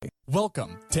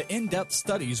Welcome to In-Depth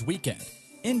Studies Weekend.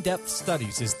 In-Depth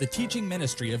Studies is the teaching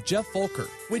ministry of Jeff Volker,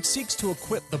 which seeks to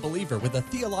equip the believer with a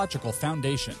theological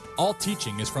foundation. All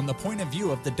teaching is from the point of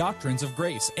view of the doctrines of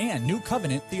grace and New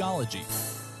Covenant theology.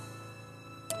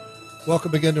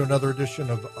 Welcome again to another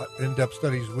edition of In-Depth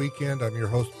Studies Weekend. I'm your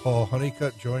host, Paul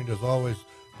Honeycutt, joined as always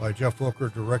by Jeff Volker,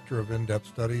 Director of In-Depth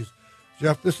Studies.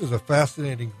 Jeff, this is a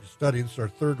fascinating study. This is our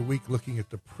third week looking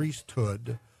at the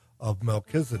priesthood of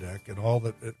Melchizedek and all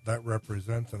that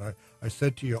represents. And I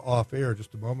said to you off air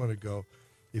just a moment ago,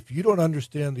 if you don't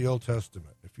understand the Old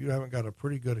Testament, if you haven't got a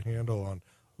pretty good handle on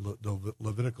the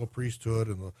Levitical priesthood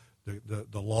and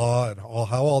the law and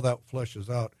how all that fleshes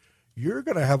out, you're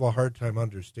going to have a hard time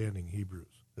understanding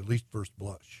Hebrews, at least first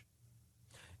blush.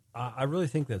 I really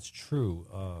think that's true.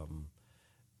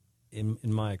 In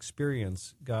my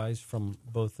experience, guys, from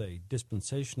both a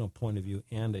dispensational point of view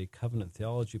and a covenant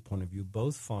theology point of view,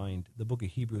 both find the book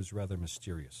of Hebrews rather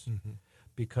mysterious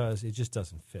because it just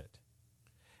doesn't fit.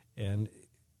 And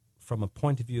from a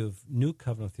point of view of new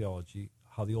covenant theology,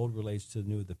 how the old relates to the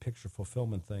new, the picture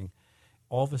fulfillment thing,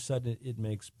 all of a sudden it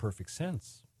makes perfect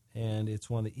sense. And it's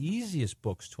one of the easiest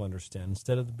books to understand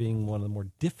instead of being one of the more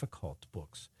difficult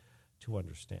books to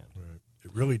understand. Right.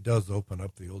 It really does open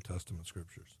up the Old Testament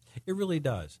scriptures. It really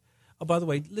does. Oh, by the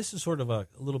way, this is sort of a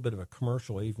little bit of a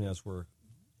commercial, even as we're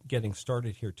getting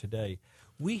started here today.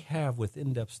 We have, with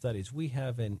In-Depth Studies, we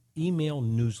have an email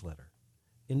newsletter,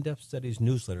 In-Depth Studies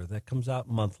newsletter, that comes out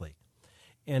monthly.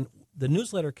 And the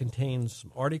newsletter contains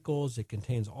some articles. It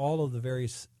contains all of the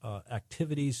various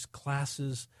activities,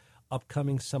 classes,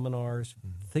 upcoming seminars,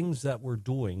 things that we're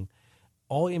doing,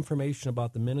 all information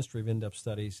about the ministry of In-Depth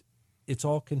Studies. It's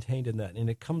all contained in that, and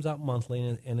it comes out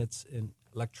monthly, and it's an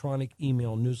electronic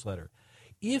email newsletter.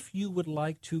 If you would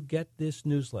like to get this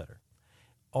newsletter,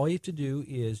 all you have to do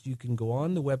is you can go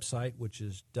on the website, which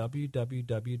is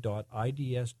www.ids.org,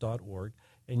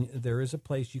 and there is a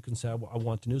place you can say, I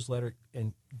want the newsletter,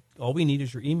 and all we need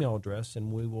is your email address,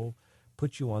 and we will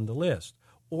put you on the list.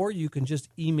 Or you can just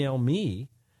email me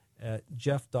at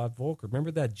jeff.volker. Remember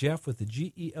that Jeff with the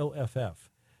Geoff.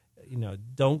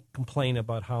 Don't complain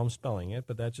about how I'm spelling it,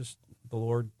 but that's just the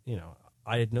Lord,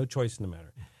 I had no choice in the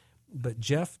matter. But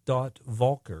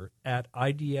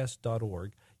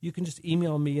jeff.volker@ids.org. You can just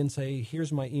email me and say,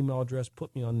 here's my email address,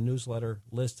 put me on the newsletter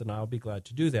list, and I'll be glad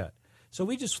to do that. So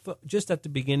we just at the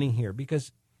beginning here,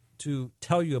 because to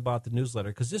tell you about the newsletter,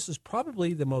 because this is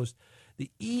probably the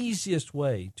easiest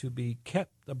way to be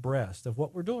kept abreast of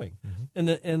what we're doing.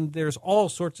 And there's all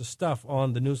sorts of stuff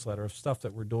on the newsletter, of stuff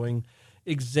that we're doing.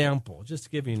 Example, just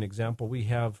to give you an example, we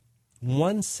have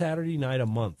one Saturday night a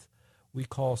month we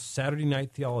call Saturday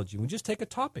Night Theology. We just take a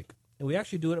topic, and we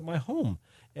actually do it at my home,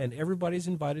 and everybody's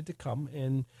invited to come.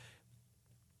 And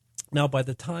now by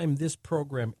the time this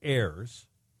program airs,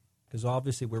 because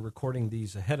obviously we're recording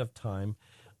these ahead of time,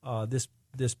 this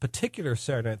particular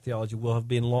Saturday Night Theology will have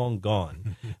been long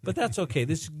gone. But that's okay.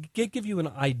 This give you an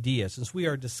idea, since we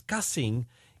are discussing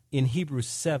in Hebrews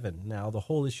 7 now the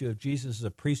whole issue of Jesus as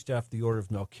a priest after the order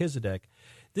of Melchizedek.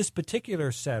 This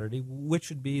particular Saturday, which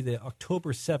would be the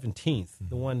October 17th,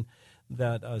 the one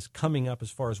that is coming up as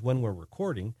far as when we're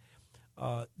recording,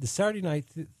 the Saturday Night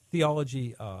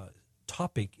Theology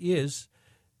topic is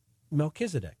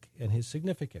Melchizedek and his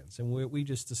significance. And we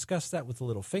just discussed that with a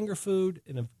little finger food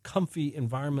in a comfy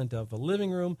environment of a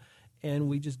living room, and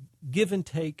we just give and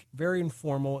take, very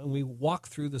informal, and we walk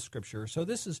through the Scripture. So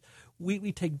this is,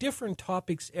 we take different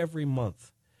topics every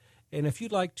month. And if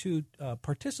you'd like to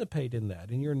participate in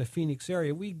that, and you're in the Phoenix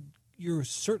area, you're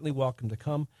certainly welcome to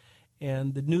come,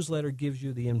 and the newsletter gives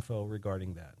you the info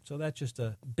regarding that. So that's just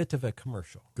a bit of a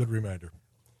commercial. Good reminder.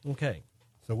 Okay.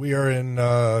 So we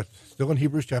are still in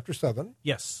Hebrews chapter 7.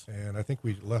 Yes. And I think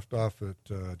we left off at,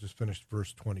 just finished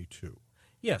verse 22.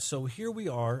 Yes, so here we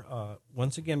are,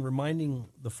 once again reminding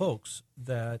the folks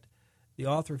that the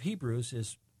author of Hebrews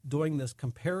is doing this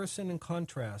comparison and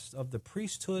contrast of the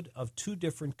priesthood of two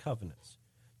different covenants,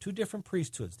 two different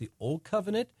priesthoods. The Old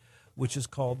Covenant, which is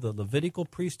called the Levitical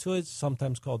priesthood,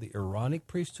 sometimes called the Aaronic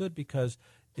priesthood, because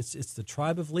it's the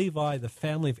tribe of Levi, the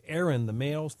family of Aaron, the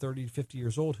males 30 to 50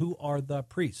 years old, who are the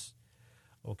priests.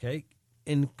 Okay?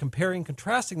 In comparing,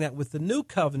 contrasting that with the New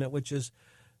Covenant, which is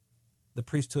the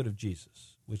priesthood of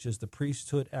Jesus, which is the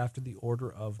priesthood after the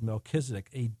order of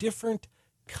Melchizedek, a different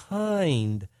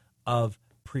kind of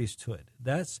priesthood.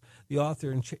 That's the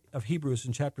author of Hebrews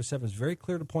in chapter 7 is very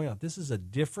clear to point out. This is a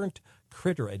different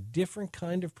critter, a different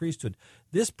kind of priesthood.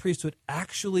 This priesthood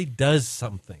actually does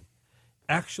something,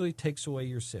 actually takes away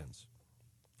your sins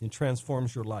and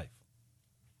transforms your life.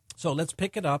 So let's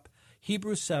pick it up,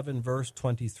 Hebrews 7, verse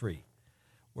 23.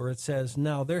 where it says,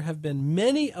 "Now there have been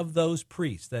many of those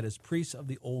priests," that is, priests of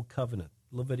the Old Covenant,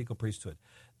 Levitical priesthood.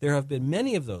 "There have been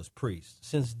many of those priests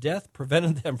since death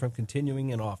prevented them from continuing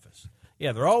in office."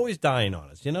 Yeah, they're always dying on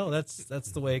us.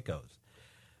 That's the way it goes.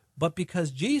 But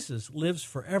because Jesus lives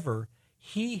forever,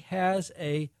 he has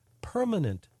a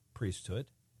permanent priesthood.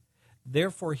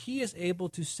 Therefore, he is able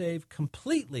to save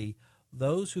completely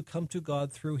those who come to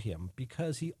God through him,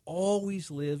 because he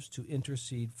always lives to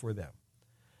intercede for them.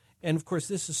 And, of course,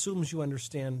 this assumes you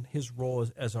understand his role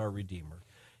as our Redeemer.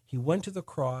 He went to the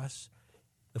cross.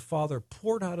 The Father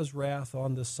poured out his wrath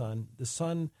on the Son. The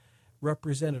Son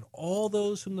represented all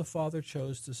those whom the Father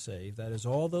chose to save, that is,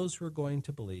 all those who are going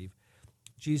to believe.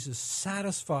 Jesus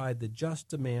satisfied the just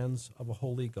demands of a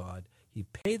holy God. He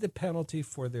paid the penalty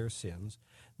for their sins.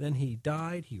 Then he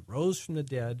died. He rose from the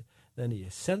dead. Then he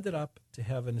ascended up to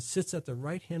heaven, sits at the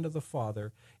right hand of the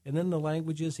Father. And then the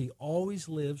language is he always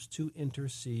lives to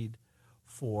intercede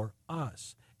for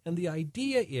us. And the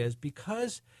idea is,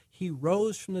 because he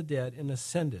rose from the dead and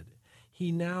ascended,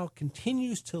 he now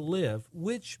continues to live,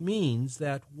 which means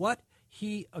that what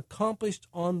he accomplished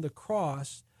on the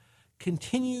cross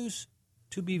continues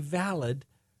to be valid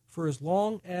for as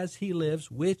long as he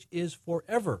lives, which is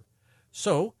forever.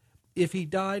 So, if he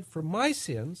died for my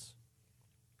sins,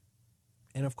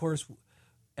 and of course,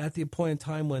 at the appointed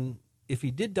time when, if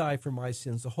he did die for my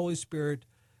sins, the Holy Spirit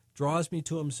draws me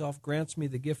to himself, grants me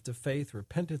the gift of faith,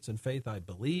 repentance and faith, I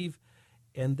believe,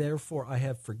 and therefore I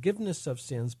have forgiveness of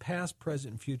sins, past,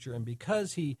 present, and future. And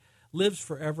because he lives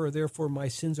forever, therefore my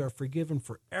sins are forgiven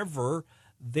forever.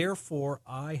 Therefore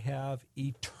I have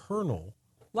eternal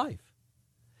life.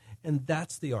 And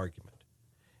that's the argument.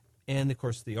 And, of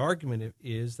course, the argument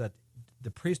is that the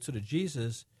priesthood of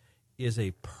Jesus is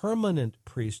a permanent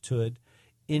priesthood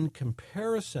in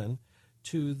comparison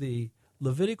to the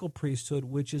Levitical priesthood,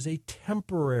 which is a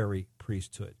temporary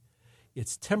priesthood.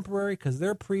 It's temporary because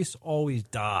their priests always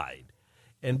died.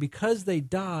 And because they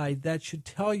died, that should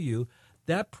tell you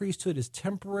that priesthood is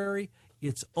temporary.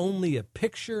 It's only a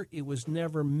picture. It was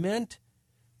never meant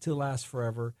to last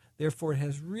forever. Therefore, it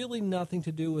has really nothing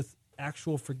to do with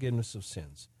actual forgiveness of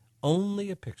sins.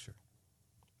 Only a picture.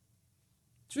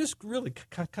 It's just really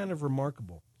kind of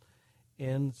remarkable.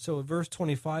 And so verse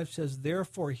 25 says,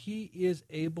 "Therefore he is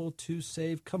able to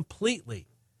save completely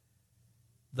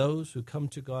those who come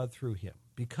to God through him,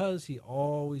 because he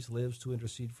always lives to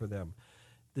intercede for them."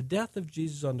 The death of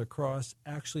Jesus on the cross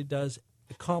actually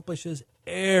accomplishes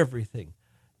everything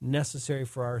necessary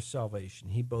for our salvation.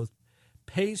 He both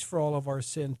pays for all of our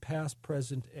sin, past,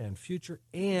 present, and future,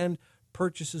 and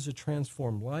purchases a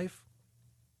transformed life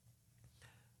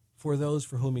for those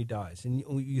for whom he dies. And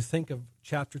you think of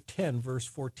chapter 10, verse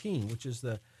 14, which is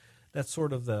that's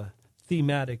sort of the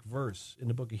thematic verse in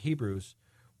the book of Hebrews,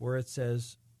 where it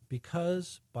says,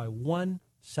 "Because by one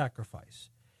sacrifice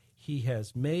he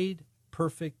has made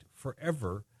perfect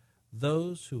forever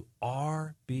those who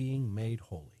are being made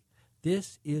holy."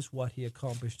 This is what he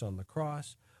accomplished on the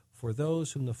cross for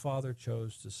those whom the Father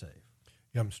chose to save.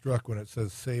 Yeah, I'm struck when it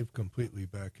says "save completely"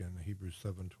 back in Hebrews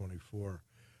 7:24,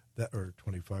 or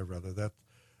 25 rather.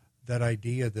 That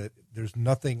idea that there's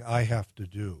nothing I have to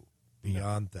do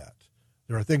beyond that.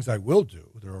 There are things I will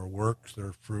do. There are works, there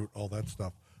are fruit, all that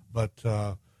stuff. But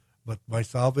my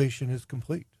salvation is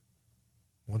complete.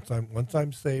 Once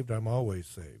I'm saved, I'm always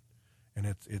saved, and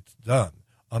it's done.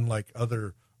 Unlike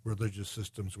other religious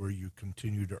systems where you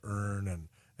continue to earn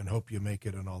and hope you make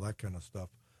it and all that kind of stuff.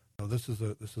 No, this is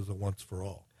a once for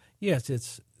all. Yes,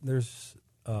 it's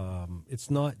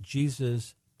not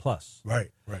Jesus plus.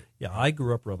 Right. Yeah, I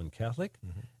grew up Roman Catholic,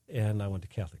 and I went to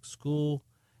Catholic school,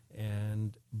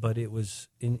 but it was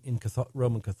in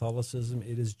Roman Catholicism,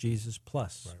 it is Jesus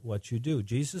plus what you do.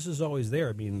 Jesus is always there.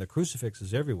 I mean, the crucifix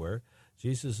is everywhere.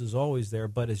 Jesus is always there,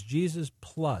 but it's Jesus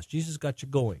plus. Jesus got you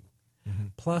going.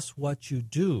 Plus what you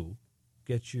do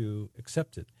gets you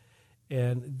accepted.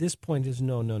 And this point is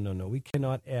no. We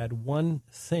cannot add one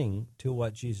thing to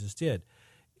what Jesus did.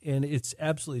 And it's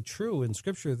absolutely true in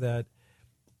Scripture that,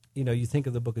 you think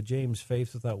of the book of James,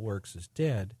 faith without works is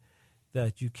dead,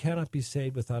 that you cannot be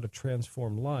saved without a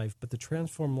transformed life, but the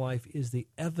transformed life is the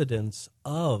evidence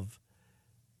of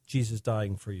Jesus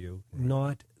dying for you,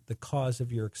 not the cause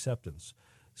of your acceptance.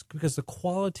 It's because the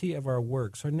quality of our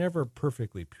works are never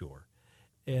perfectly pure.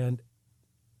 And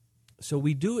so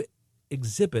we do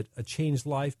exhibit a changed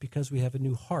life because we have a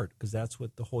new heart, because that's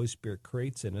what the Holy Spirit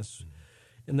creates in us,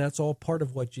 and that's all part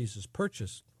of what Jesus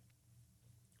purchased.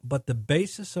 But the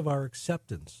basis of our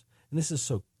acceptance, and this is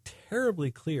so terribly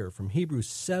clear from Hebrews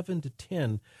 7 to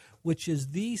 10, which is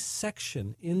the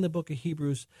section in the book of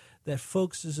Hebrews that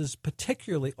focuses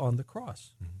particularly on the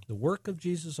cross, the work of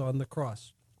Jesus on the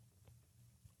cross.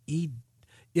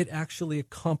 It actually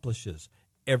accomplishes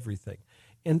everything.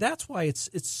 And that's why it's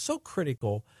so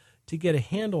critical to get a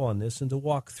handle on this and to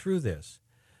walk through this,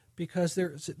 because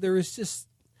there is just,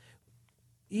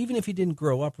 even if he didn't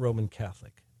grow up Roman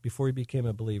Catholic before he became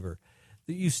a believer,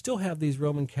 you still have these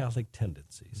Roman Catholic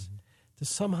tendencies to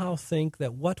somehow think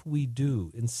that what we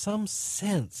do, in some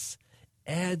sense,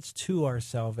 adds to our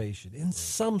salvation, in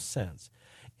some sense.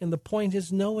 And the point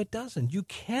is, no, it doesn't. You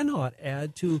cannot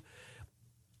add to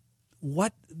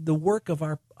what the work of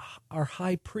our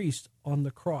high priest on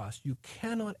the cross. You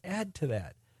cannot add to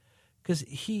that, because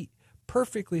he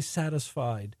perfectly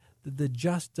satisfied the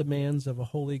just demands of a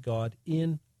holy God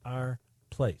in our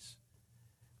place.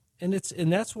 And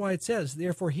that's why it says,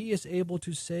 therefore he is able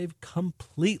to save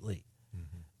completely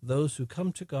those who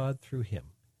come to God through him.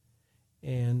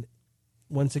 And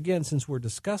once again, since we're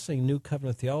discussing New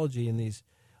Covenant theology in these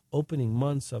opening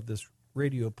months of this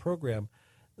radio program,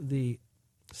 the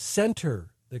center,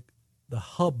 the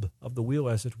hub of the wheel,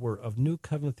 as it were, of New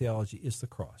Covenant theology is the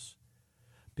cross,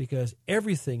 because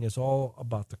everything is all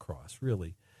about the cross,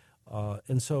 really.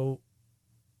 And so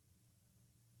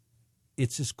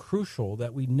it's just crucial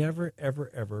that we never, ever,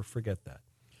 ever forget that.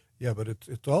 Yeah, but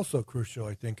it's also crucial,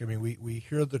 I think. I mean, we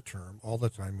hear the term all the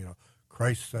time,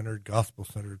 Christ-centered,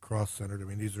 gospel-centered, cross-centered. I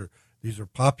mean, these are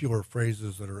popular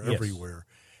phrases that are everywhere.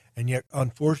 And yet,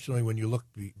 unfortunately, when you look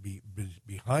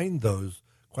behind those,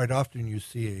 quite often you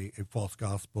see a false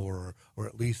gospel or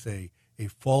at least a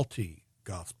faulty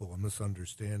gospel, a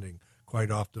misunderstanding quite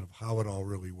often of how it all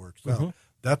really works out.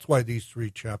 That's why these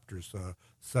three chapters,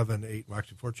 7, 8, well,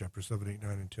 actually 4 chapters, 7, 8,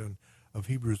 9, and 10 of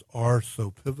Hebrews are so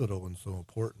pivotal and so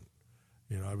important.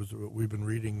 We've been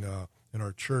reading in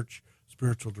our church,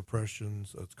 Spiritual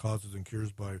Depressions, Its Causes and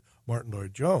Cures by Martin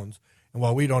Lloyd-Jones. And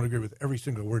while we don't agree with every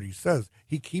single word he says,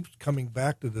 he keeps coming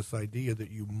back to this idea that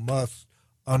you must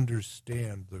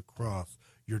understand the cross.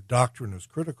 Your doctrine is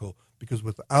critical, because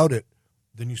without it,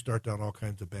 then you start down all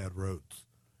kinds of bad roads.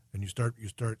 And you start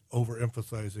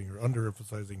overemphasizing or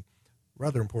underemphasizing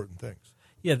rather important things.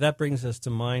 Yeah, that brings us to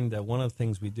mind that one of the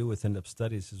things we do with End-Up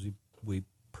Studies is we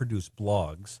produce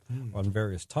blogs on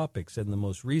various topics. And the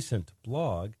most recent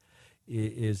blog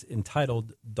is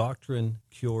entitled Doctrine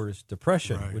Cures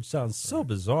Depression, which sounds so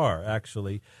bizarre,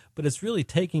 actually. But it's really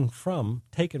taken from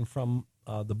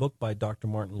the book by Dr.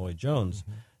 Martin Lloyd-Jones,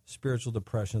 Spiritual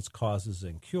Depression, Its Causes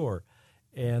and Cure.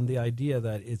 And the idea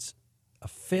that it's a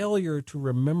failure to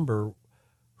remember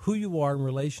who you are in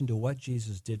relation to what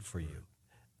Jesus did for you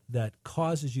that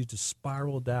causes you to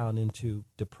spiral down into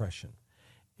depression.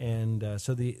 And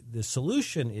so the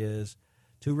solution is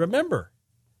to remember.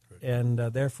 And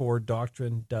therefore,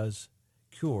 doctrine does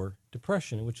cure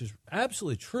depression, which is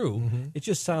absolutely true. It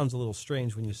just sounds a little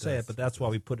strange when you say it, but that's why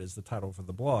we put it as the title for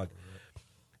the blog.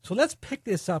 So let's pick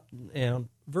this up in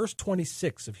verse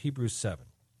 26 of Hebrews 7.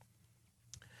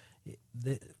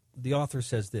 The author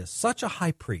says this: such a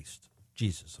high priest,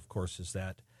 Jesus, of course, is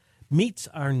that, meets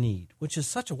our need, which is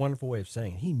such a wonderful way of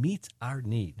saying it. He meets our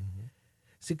need.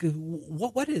 See,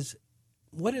 what is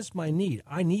my need?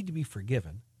 I need to be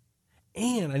forgiven,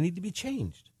 and I need to be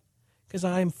changed, because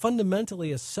I am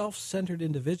fundamentally a self-centered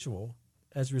individual.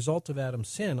 As a result of Adam's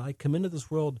sin, I come into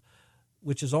this world,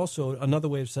 which is also another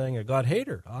way of saying a God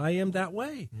hater. I am that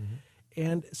way.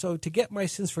 And so to get my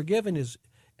sins forgiven is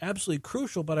absolutely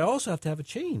crucial, but I also have to have a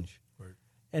change.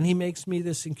 And he makes me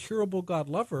this incurable God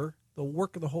lover, the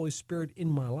work of the Holy Spirit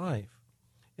in my life.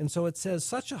 And so it says,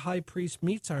 such a high priest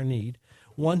meets our need,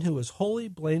 one who is holy,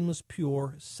 blameless,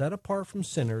 pure, set apart from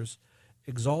sinners,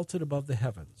 exalted above the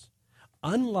heavens.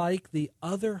 Unlike the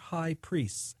other high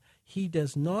priests, he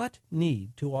does not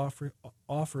need to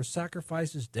offer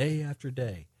sacrifices day after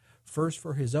day, first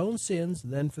for his own sins,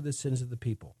 then for the sins of the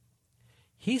people.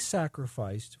 He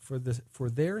sacrificed for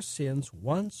their sins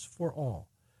once for all,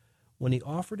 when he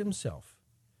offered himself.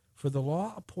 For the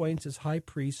law appoints as high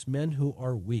priests men who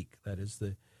are weak, that is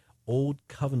the old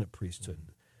covenant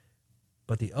priesthood.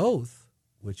 But the oath,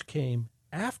 which came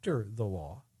after the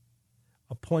law,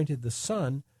 appointed the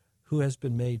Son who has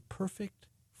been made perfect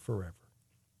forever.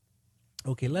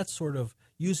 Okay, let's sort of,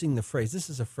 using the phrase, this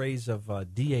is a phrase of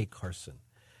D.A. Carson,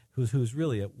 who's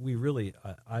really,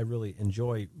 I really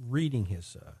enjoy reading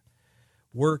his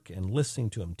work and listening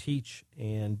to him teach,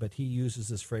 but he uses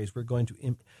this phrase, we're going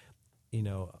to,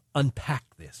 unpack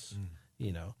this,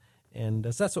 and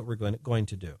that's what we're going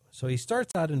to do. So he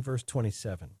starts out in verse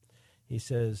 27. He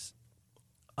says,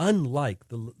 unlike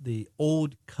the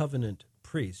old covenant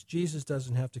priest, Jesus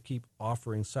doesn't have to keep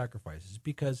offering sacrifices,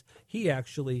 because he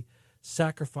actually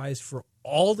sacrificed for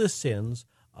all the sins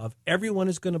of everyone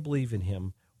is going to believe in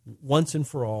him once and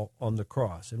for all on the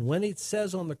cross. And when it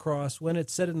says on the cross, when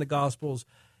it's said in the Gospels,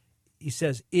 he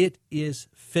says, it is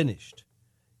finished.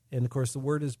 And, of course, the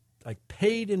word is like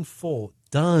paid in full,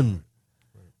 done.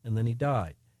 And then he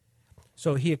died.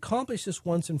 So he accomplished this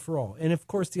once and for all. And, of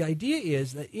course, the idea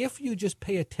is that if you just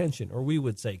pay attention, or we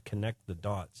would say connect the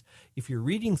dots, if you're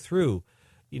reading through,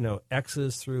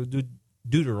 Exodus through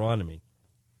Deuteronomy,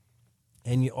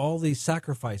 and all these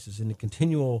sacrifices and the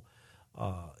continual,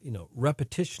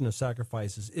 repetition of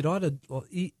sacrifices, it ought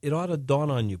to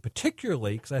dawn on you,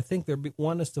 particularly because I think they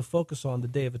want us to focus on the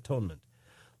Day of Atonement,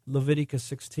 Leviticus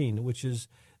 16, which is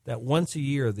that once a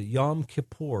year, the Yom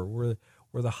Kippur, where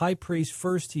the high priest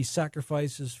first he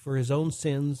sacrifices for his own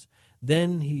sins,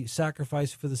 then he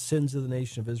sacrifices for the sins of the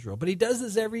nation of Israel. But he does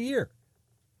this every year.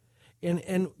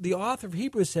 And the author of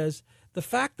Hebrews says the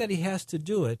fact that he has to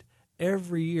do it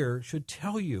every year should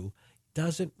tell you it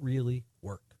doesn't really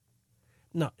work.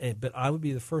 No, but I would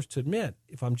be the first to admit,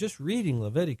 if I'm just reading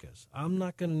Leviticus, I'm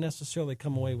not going to necessarily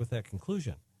come away with that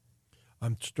conclusion.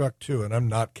 I'm struck, too, and I'm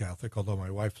not Catholic, although my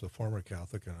wife's a former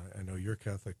Catholic, and I know your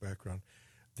Catholic background.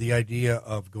 The idea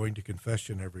of going to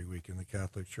confession every week in the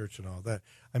Catholic Church and all that.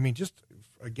 I mean, just,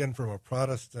 again, from a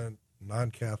Protestant,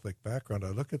 non-Catholic background, I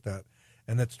look at that,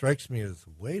 and it strikes me as,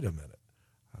 wait a minute,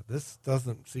 this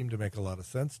doesn't seem to make a lot of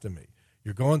sense to me.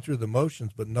 You're going through the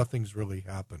motions, but nothing's really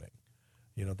happening.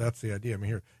 That's the idea. I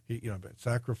mean, here,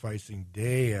 sacrificing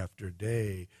day after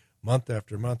day, month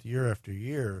after month, year after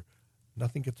year,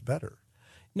 nothing gets better.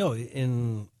 No,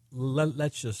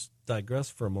 let's just digress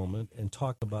for a moment and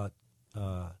talk about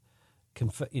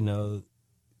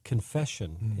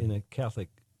confession in a Catholic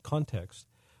context,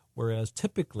 whereas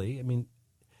typically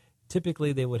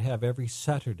they would have every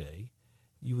Saturday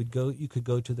you could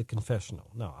go to the confessional.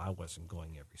 No, I wasn't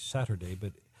going every Saturday,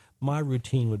 but my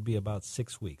routine would be about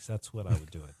 6 weeks. That's what I would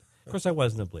do it. Of course, I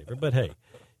wasn't a believer, but hey,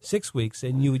 6 weeks,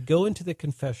 and you would go into the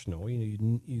confessional.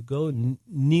 You go and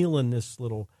kneel in this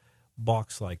little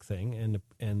box-like thing,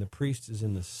 and the priest is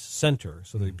in the center.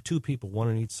 So there are two people, one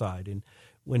on each side, and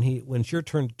when it's your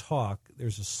turn to talk,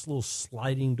 there's a little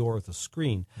sliding door with a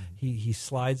screen. He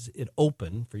slides it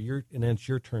open and then it's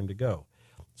your turn to go.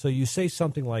 So you say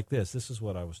something like this. This is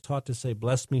what I was taught to say.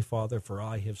 Bless me, Father, for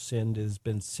I have sinned. It has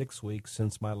been 6 weeks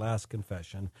since my last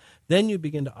confession. Then you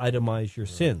begin to itemize your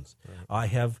sins. Right. I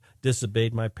have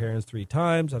disobeyed my parents 3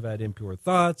 times. I've had impure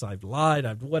thoughts. I've lied.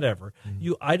 I've whatever.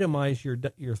 You itemize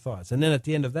your thoughts. And then at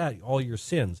the end of that, all your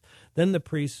sins. Then the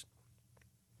priest,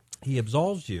 he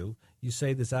absolves you. You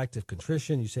say this act of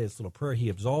contrition. You say this little prayer. He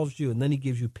absolves you, and then he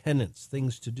gives you penance,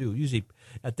 things to do. Usually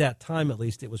at that time, at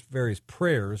least, it was various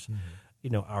prayers.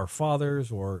 Our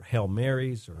Fathers or Hail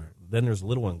Marys, or then there's a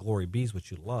little one, Glory Bees, which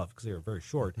you love because they were very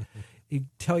short. He'd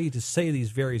tell you to say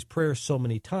these various prayers so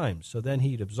many times. So then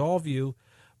he'd absolve you,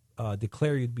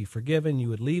 declare you'd be forgiven. You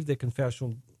would leave the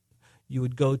confessional. You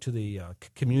would go to the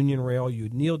communion rail. You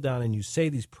would kneel down and you say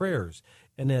these prayers.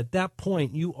 And at that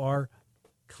point, you are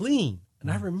clean.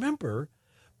 And I remember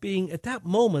being at that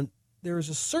moment, there is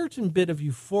a certain bit of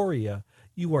euphoria.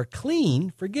 You are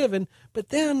clean, forgiven, but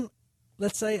then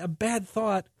let's say a bad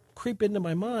thought creep into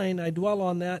my mind, I dwell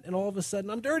on that, and all of a sudden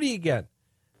I'm dirty again.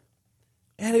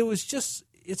 And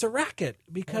it's a racket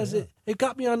because it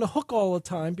got me on the hook all the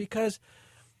time, because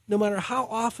no matter how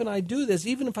often I do this,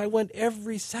 even if I went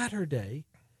every Saturday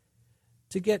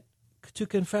to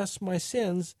confess my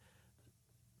sins,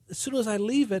 as soon as I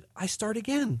leave it, I start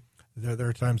again. There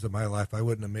are times in my life I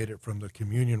wouldn't have made it from the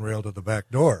communion rail to the back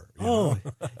door.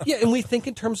 Yeah, and we think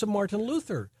in terms of Martin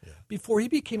Luther. Yeah. Before he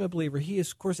became a believer, he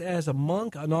is, of course, as a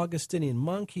monk, an Augustinian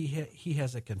monk, he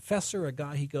has a confessor, a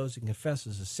guy he goes and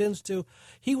confesses his sins to.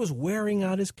 He was wearing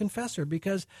out his confessor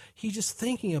because he's just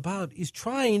he's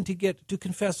trying to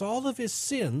confess all of his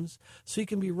sins so he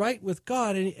can be right with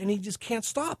God, and he just can't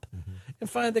stop. And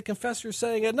finally the confessor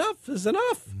saying, enough is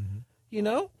enough,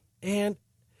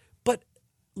 But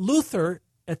Luther,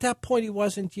 at that point,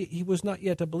 he was not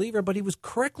yet a believer, but he was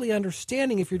correctly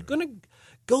understanding if you're going to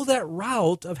go that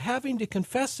route of having to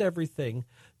confess everything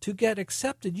to get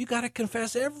accepted, you got to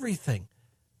confess everything.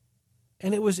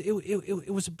 And it was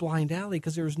a blind alley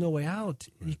because there was no way out.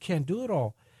 Right. You can't do it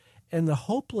all. And the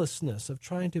hopelessness of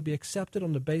trying to be accepted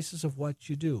on the basis of what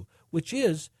you do, which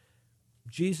is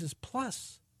Jesus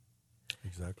plus.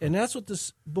 Exactly. And that's what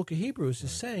this book of Hebrews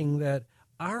is saying, that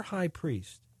our high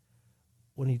priest,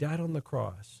 when he died on the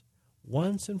cross,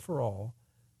 once and for all,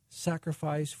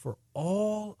 sacrificed for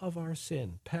all of our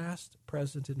sin, past,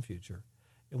 present, and future.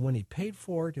 And when he paid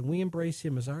for it and we embrace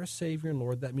him as our Savior and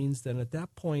Lord, that means then at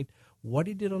that point, what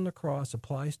he did on the cross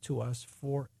applies to us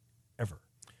forever.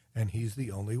 and he's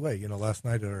the only way. Last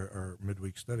night at our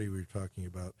midweek study, we were talking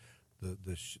about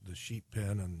the sheep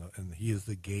pen and he is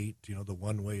the gate, the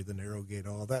one way, the narrow gate,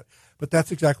 all that. But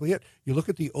that's exactly it. You look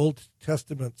at the Old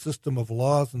Testament system of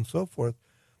laws and so forth.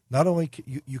 Not only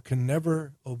you can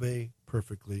never obey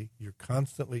perfectly, you're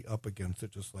constantly up against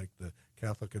it, just like the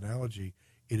Catholic analogy.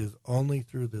 It is only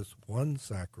through this one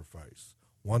sacrifice,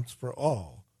 once for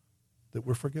all, that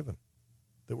we're forgiven,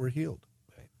 that we're healed.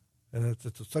 Right. And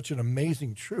it's such an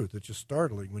amazing truth. It's just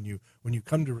startling when you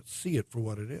come to see it for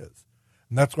what it is.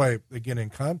 And that's why, again, in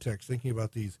context, thinking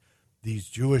about these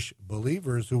Jewish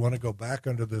believers who want to go back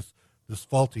under this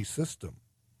faulty system,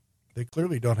 they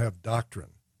clearly don't have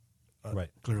doctrine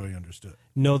clearly understood.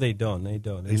 No, they don't.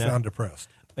 They sound depressed.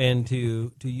 And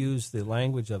to use the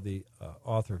language of the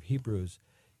author of Hebrews,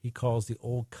 he calls the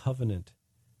old covenant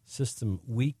system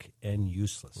weak and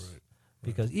useless. Right.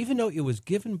 Because even though it was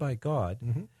given by God,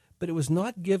 but it was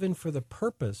not given for the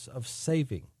purpose of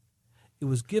saving. It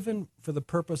was given for the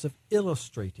purpose of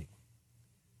illustrating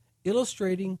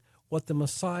what the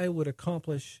Messiah would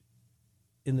accomplish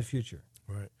in the future.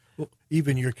 Right. Well,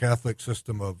 even your Catholic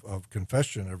system of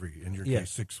confession in your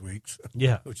case, 6 weeks,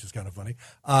 which is kind of funny,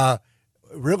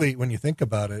 really, when you think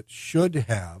about it, should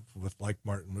have, like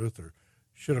Martin Luther,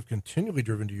 should have continually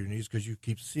driven to your knees because you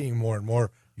keep seeing more and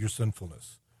more your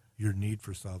sinfulness, your need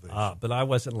for salvation. But I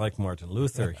wasn't like Martin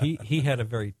Luther. He had a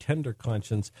very tender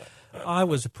conscience. I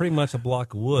was pretty much a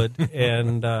block of wood,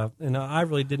 and I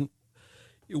really didn't.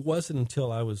 It wasn't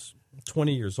until I was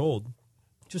 20 years old,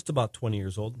 just about 20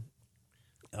 years old,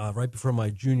 right before my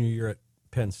junior year at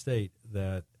Penn State,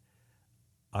 that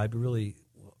I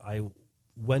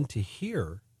went to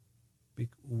hear,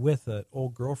 with an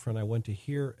old girlfriend, I went to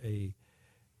hear a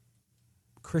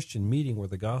Christian meeting where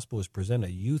the gospel was presented,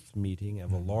 a youth meeting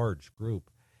of a large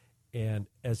group. And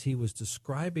as he was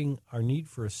describing our need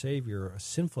for a Savior, a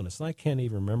sinfulness, and I can't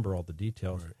even remember all the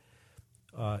details.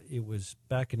 Right. It was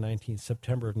back in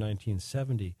September of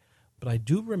 1970. But I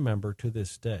do remember to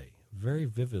this day, very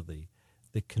vividly,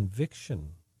 the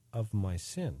conviction of my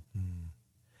sin.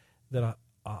 That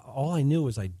all I knew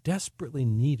was I desperately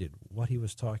needed what he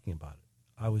was talking about.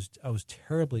 I was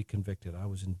terribly convicted. I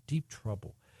was in deep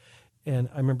trouble. And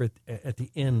I remember at the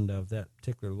end of that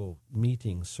particular little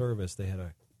meeting service, they had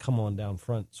a come on down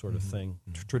front sort of thing,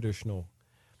 traditional,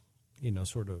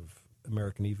 sort of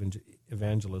American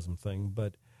evangelism thing.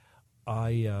 But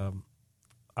I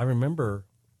remember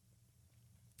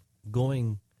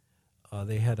going,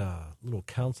 they had a little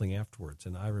counseling afterwards,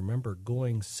 and I remember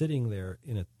sitting there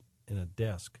in a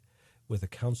desk with a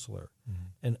counselor,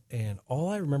 and all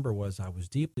I remember was I was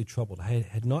deeply troubled. I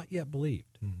had not yet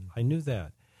believed. I knew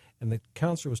that. And the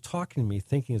counselor was talking to me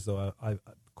thinking as though I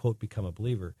quote, become a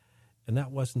believer, and that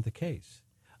wasn't the case.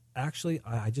 Actually,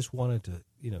 I just wanted to,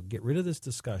 get rid of this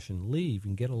discussion, leave,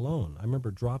 and get alone. I remember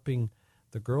dropping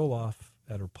the girl off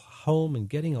at her home and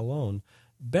getting alone,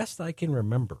 best I can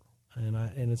remember.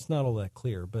 And it's not all that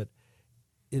clear, but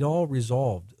it all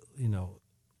resolved,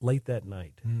 late that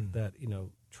night, that,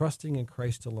 trusting in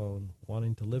Christ alone,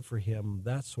 wanting to live for him,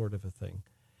 that sort of a thing.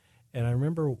 And I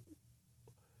remember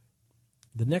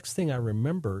the next thing I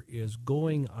remember is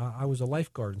going, I was a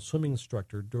lifeguard and swimming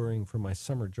instructor for my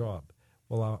summer job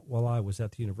while I was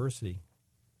at the university.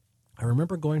 I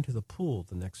remember going to the pool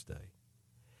the next day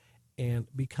and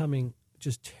becoming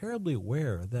just terribly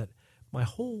aware that my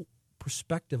whole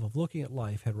perspective of looking at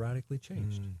life had radically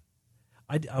changed.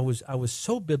 I was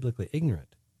so biblically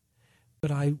ignorant,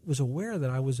 but I was aware that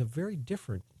I was a very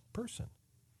different person.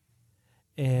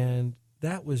 And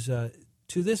that was...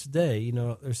 to this day,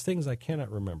 there's things I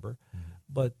cannot remember,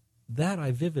 but that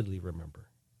I vividly remember.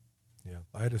 Yeah,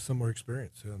 I had a similar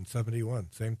experience in 71.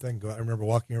 Same thing. I remember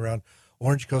walking around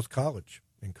Orange Coast College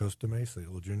in Costa Mesa, a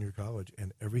little junior college,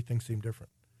 and everything seemed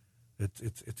different.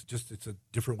 It's a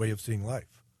different way of seeing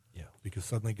life. Yeah, because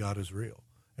suddenly God is real,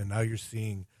 and now you're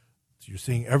seeing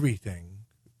everything,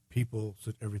 people,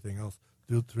 everything else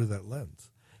through that lens.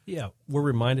 Yeah, we're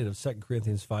reminded of 2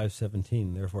 Corinthians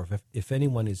 5:17. Therefore, if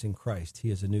anyone is in Christ,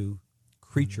 he is a new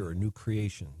creature, a new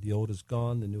creation. The old is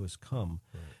gone, the new has come.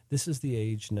 Right. This is the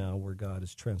age now where God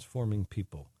is transforming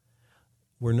people.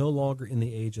 We're no longer in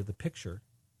the age of the picture,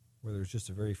 where there's just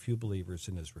a very few believers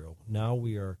in Israel. Now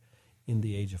we are in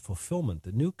the age of fulfillment,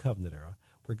 the new covenant era,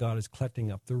 where God is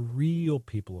collecting up the real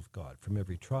people of God from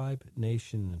every tribe,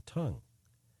 nation, and tongue.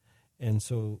 And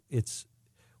so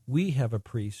we have a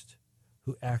priest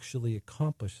who actually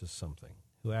accomplishes something,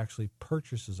 who actually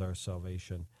purchases our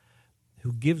salvation,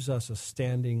 who gives us a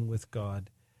standing with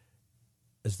God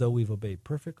as though we've obeyed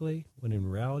perfectly, when in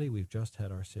reality we've just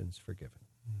had our sins forgiven.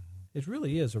 It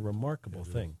really is a remarkable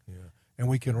thing. Yeah. and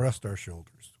we can rest our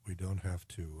shoulders. We don't have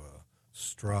to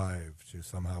strive to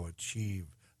somehow achieve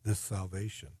this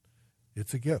salvation.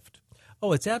 It's a gift.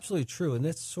 Oh, it's absolutely true, and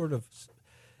it's sort of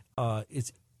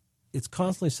it's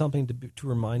constantly something to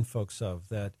remind folks of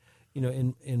that.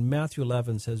 In Matthew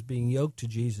 11 says, being yoked to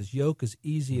Jesus, yoke is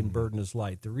easy and burden is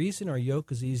light. The reason our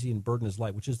yoke is easy and burden is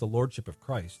light, which is the lordship of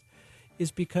Christ,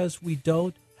 is because we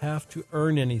don't have to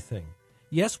earn anything.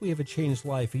 Yes, we have a changed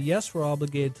life. Yes, we're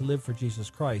obligated to live for Jesus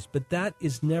Christ, but that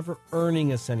is never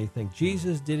earning us anything.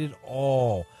 Jesus did it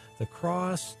all. The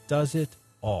cross does it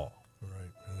all.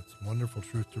 Right, and it's a wonderful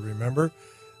truth to remember.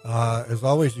 As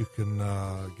always, you can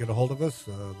get a hold of us.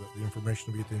 The information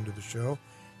will be at the end of the show.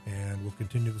 And we'll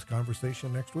continue this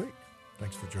conversation next week.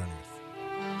 Thanks for joining us.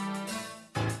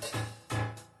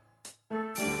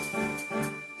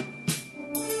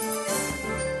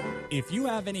 If you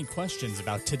have any questions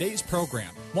about today's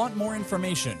program, want more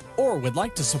information, or would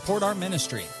like to support our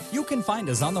ministry, you can find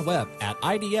us on the web at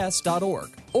ids.org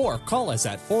or call us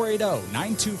at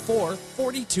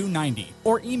 480-924-4290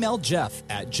 or email Jeff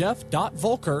at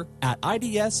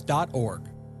jeff.volker@ids.org.